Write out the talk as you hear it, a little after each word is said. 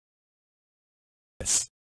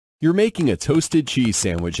You're making a toasted cheese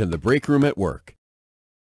sandwich in the break room at work.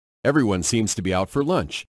 Everyone seems to be out for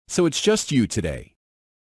lunch, so it's just you today.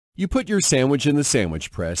 You put your sandwich in the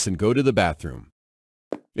sandwich press and go to the bathroom.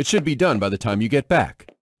 It should be done by the time you get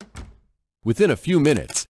back. Within a few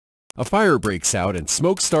minutes, a fire breaks out and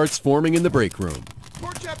smoke starts forming in the break room.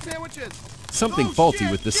 Pork chop sandwiches! Something faulty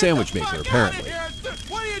with the sandwich maker, apparently.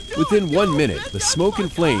 Within 1 minute, the smoke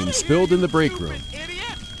and flames filled in the break room,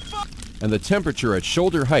 and the temperature at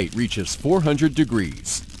shoulder height reaches 400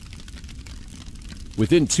 degrees.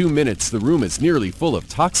 Within 2 minutes, the room is nearly full of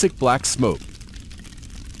toxic black smoke,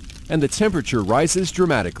 and the temperature rises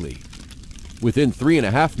dramatically. Within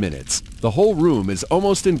 3.5 minutes, the whole room is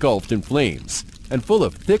almost engulfed in flames and full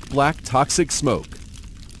of thick black toxic smoke.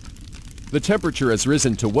 The temperature has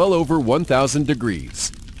risen to well over 1,000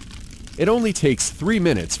 degrees. It only takes 3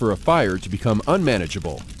 minutes for a fire to become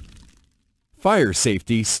unmanageable. Fire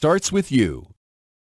safety starts with you.